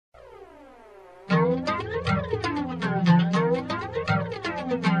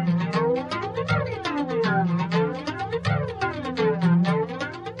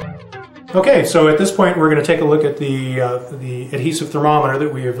Okay, so at this point we're going to take a look at the adhesive thermometer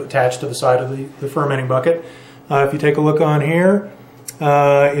that we have attached to the side of the fermenting bucket. If you take a look on here,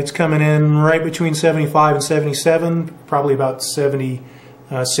 it's coming in right between 75 and 77, probably about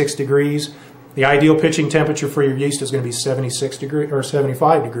 76 degrees. The ideal pitching temperature for your yeast is going to be 76 degrees or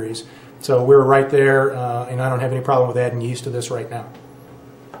 75 degrees. So we're right there, and I don't have any problem with adding yeast to this right now.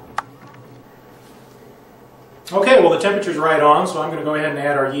 Okay, well the temperature's right on, so I'm going to go ahead and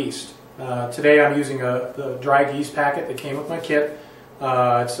add our yeast. Today I'm using the dried yeast packet that came with my kit.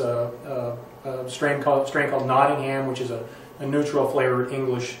 It's a strain called Nottingham, which is a neutral flavored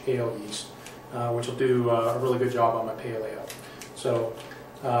English ale yeast, which will do a really good job on my pale ale. So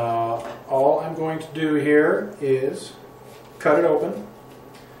all I'm going to do here is cut it open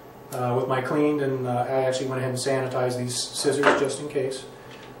with my cleaned, and I actually went ahead and sanitized these scissors just in case.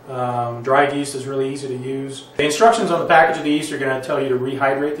 Dried yeast is really easy to use. The instructions on the package of the yeast are going to tell you to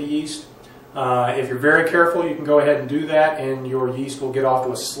rehydrate the yeast. If you're very careful, you can go ahead and do that, and your yeast will get off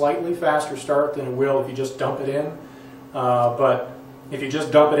to a slightly faster start than it will if you just dump it in. But if you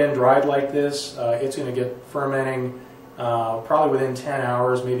just dump it in dried like this, it's going to get fermenting probably within 10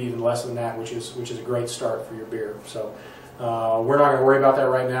 hours, maybe even less than that, which is a great start for your beer. So we're not going to worry about that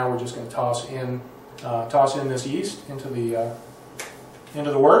right now. We're just going to toss in this yeast into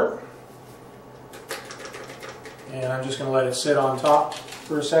the wort, and I'm just going to let it sit on top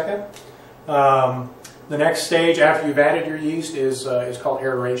for a second. The next stage after you've added your yeast is called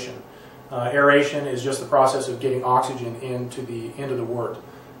aeration. Aeration is just the process of getting oxygen into the wort.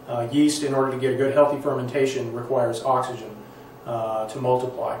 Yeast, in order to get a good healthy fermentation, requires oxygen to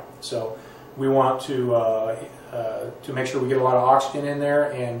multiply. So we want to make sure we get a lot of oxygen in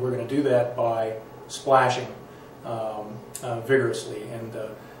there, and we're going to do that by splashing vigorously, and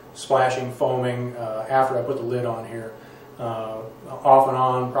splashing, foaming after I put the lid on here, off and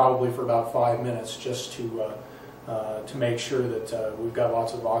on, probably for about 5 minutes, just to make sure that we've got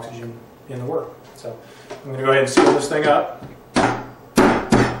lots of oxygen in the wort. So I'm going to go ahead and seal this thing up.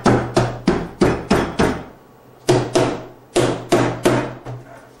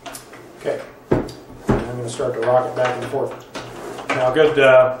 Okay, and I'm going to start to rock it back and forth. Now, a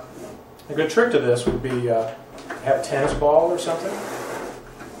good trick to this would be have a tennis ball or something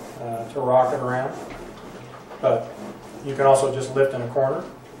to rock it around, but you can also just lift in a corner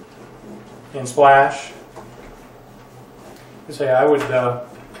and splash. Say I would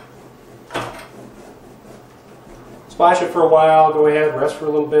splash it for a while, go ahead, rest for a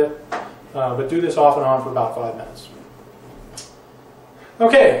little bit, but do this off and on for about 5 minutes.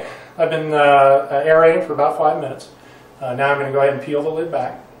 Okay, I've been aerating for about 5 minutes. Now I'm going to go ahead and peel the lid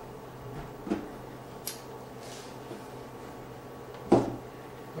back.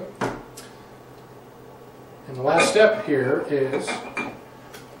 And the last step here is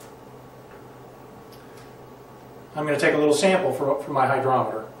I'm going to take a little sample for my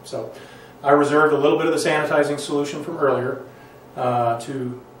hydrometer. So I reserved a little bit of the sanitizing solution from earlier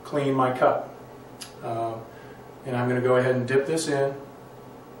to clean my cup. And I'm going to go ahead and dip this in.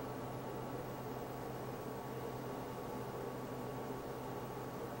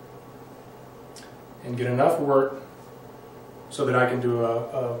 And get enough wort so that I can do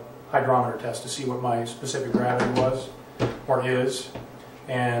a hydrometer test to see what my specific gravity was or is.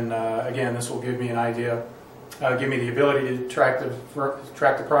 And again, this will give me an idea, give me the ability to track the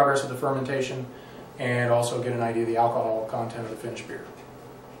progress of the fermentation, and also get an idea of the alcohol content of the finished beer.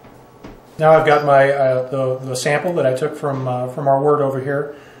 Now I've got my the sample that I took from our wort over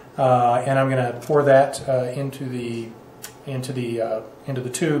here, and I'm going to pour that into the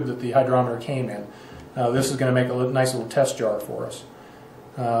tube that the hydrometer came in. This is going to make a nice little test jar for us.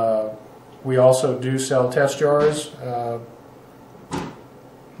 We also do sell test jars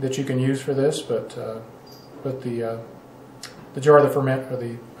that you can use for this, but the jar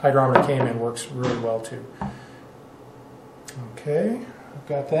the hydrometer came in works really well too. Okay, I've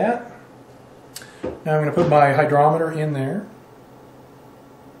got that. Now I'm going to put my hydrometer in there,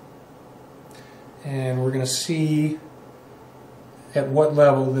 and we're going to see at what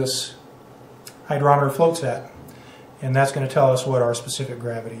level this hydrometer floats at, and that's going to tell us what our specific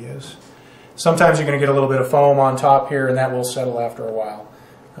gravity is. Sometimes you're going to get a little bit of foam on top here, and that will settle after a while.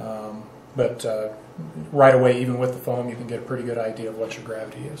 But right away, even with the foam, you can get a pretty good idea of what your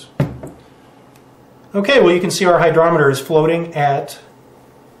gravity is. Okay, well, you can see our hydrometer is floating at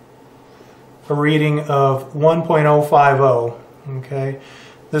a reading of 1.050. Okay,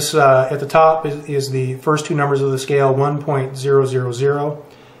 this at the top is the first two numbers of the scale, 1.000.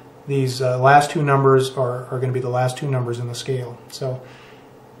 These last two numbers are going to be the last two numbers in the scale. So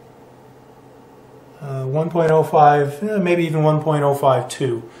 1.05, maybe even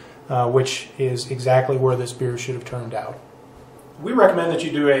 1.052 which is exactly where this beer should have turned out. We recommend that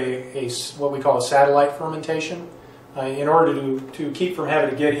you do what we call a satellite fermentation. In order to keep from having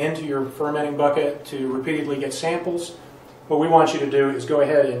to get into your fermenting bucket to repeatedly get samples, what we want you to do is go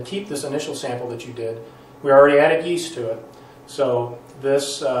ahead and keep this initial sample that you did. We already added yeast to it, so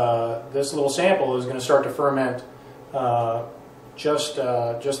this little sample is going to start to ferment just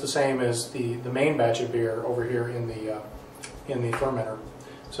the same as the main batch of beer over here in the fermenter.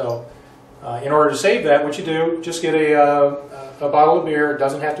 So in order to save that, what you do, just get a bottle of beer. It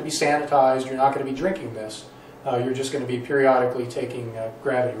doesn't have to be sanitized. You're not going to be drinking this. You're just going to be periodically taking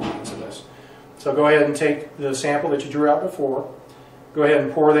gravity readings of this. So go ahead and take the sample that you drew out before. Go ahead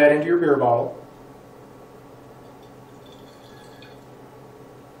and pour that into your beer bottle.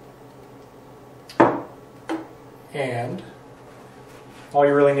 And all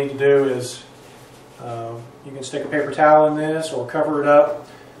you really need to do is you can stick a paper towel in this or cover it up.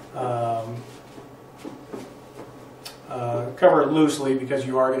 Cover it loosely because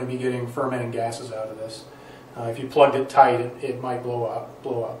you are going to be getting fermenting gases out of this. If you plugged it tight, it might blow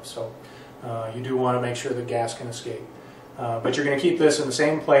up. So you do want to make sure the gas can escape. But you're going to keep this in the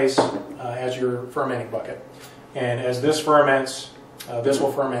same place as your fermenting bucket. And as this ferments, this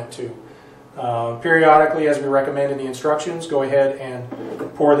will ferment too. Periodically, as we recommend in the instructions, go ahead and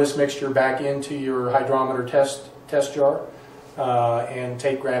pour this mixture back into your hydrometer test jar and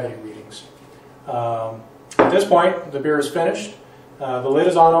take gravity readings. At this point, the beer is finished. The lid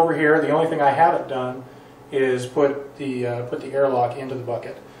is on over here. The only thing I haven't done is put the airlock into the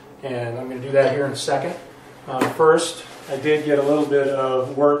bucket, and I'm going to do that here in a second. First, I did get a little bit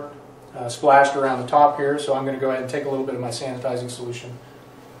of wort splashed around the top here, so I'm going to go ahead and take a little bit of my sanitizing solution.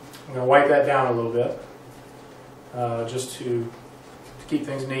 I'm going to wipe that down a little bit, just to keep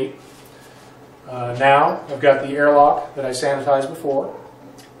things neat. Now, I've got the airlock that I sanitized before.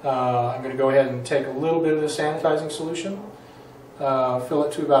 I'm going to go ahead and take a little bit of the sanitizing solution, fill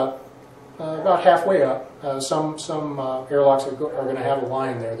it to about halfway up. Some airlocks are going to have a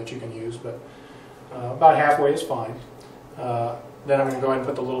line there that you can use, but about halfway is fine. Then I'm going to go ahead and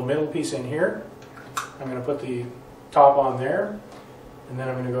put the little middle piece in here. I'm going to put the top on there, and then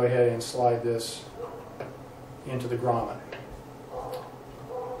I'm going to go ahead and slide this into the grommet.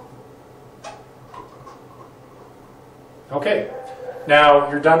 Okay, now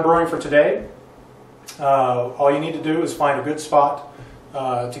you're done brewing for today. All you need to do is find a good spot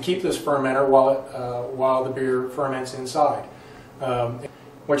to keep this fermenter while the beer ferments inside.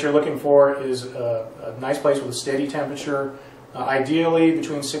 What you're looking for is a nice place with a steady temperature, ideally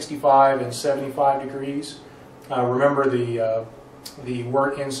between 65 and 75 degrees. Remember the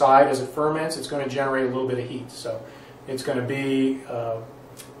wort inside, as it ferments, it's going to generate a little bit of heat. So it's going to be,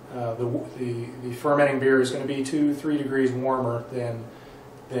 the fermenting beer is going to be 2-3 degrees warmer than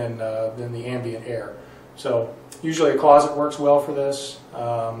the ambient air. So usually a closet works well for this,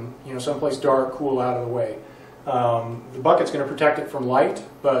 someplace dark, cool, out of the way. The bucket's going to protect it from light,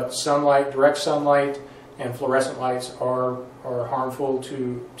 but sunlight, direct sunlight, and fluorescent lights are harmful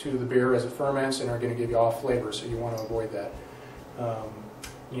to the beer as it ferments and are going to give you off flavor, so you want to avoid that.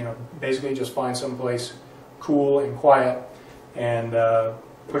 Basically just find someplace cool and quiet and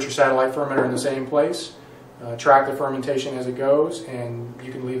put your satellite fermenter in the same place, track the fermentation as it goes, and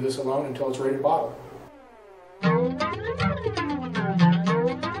you can leave this alone until it's ready to bottle.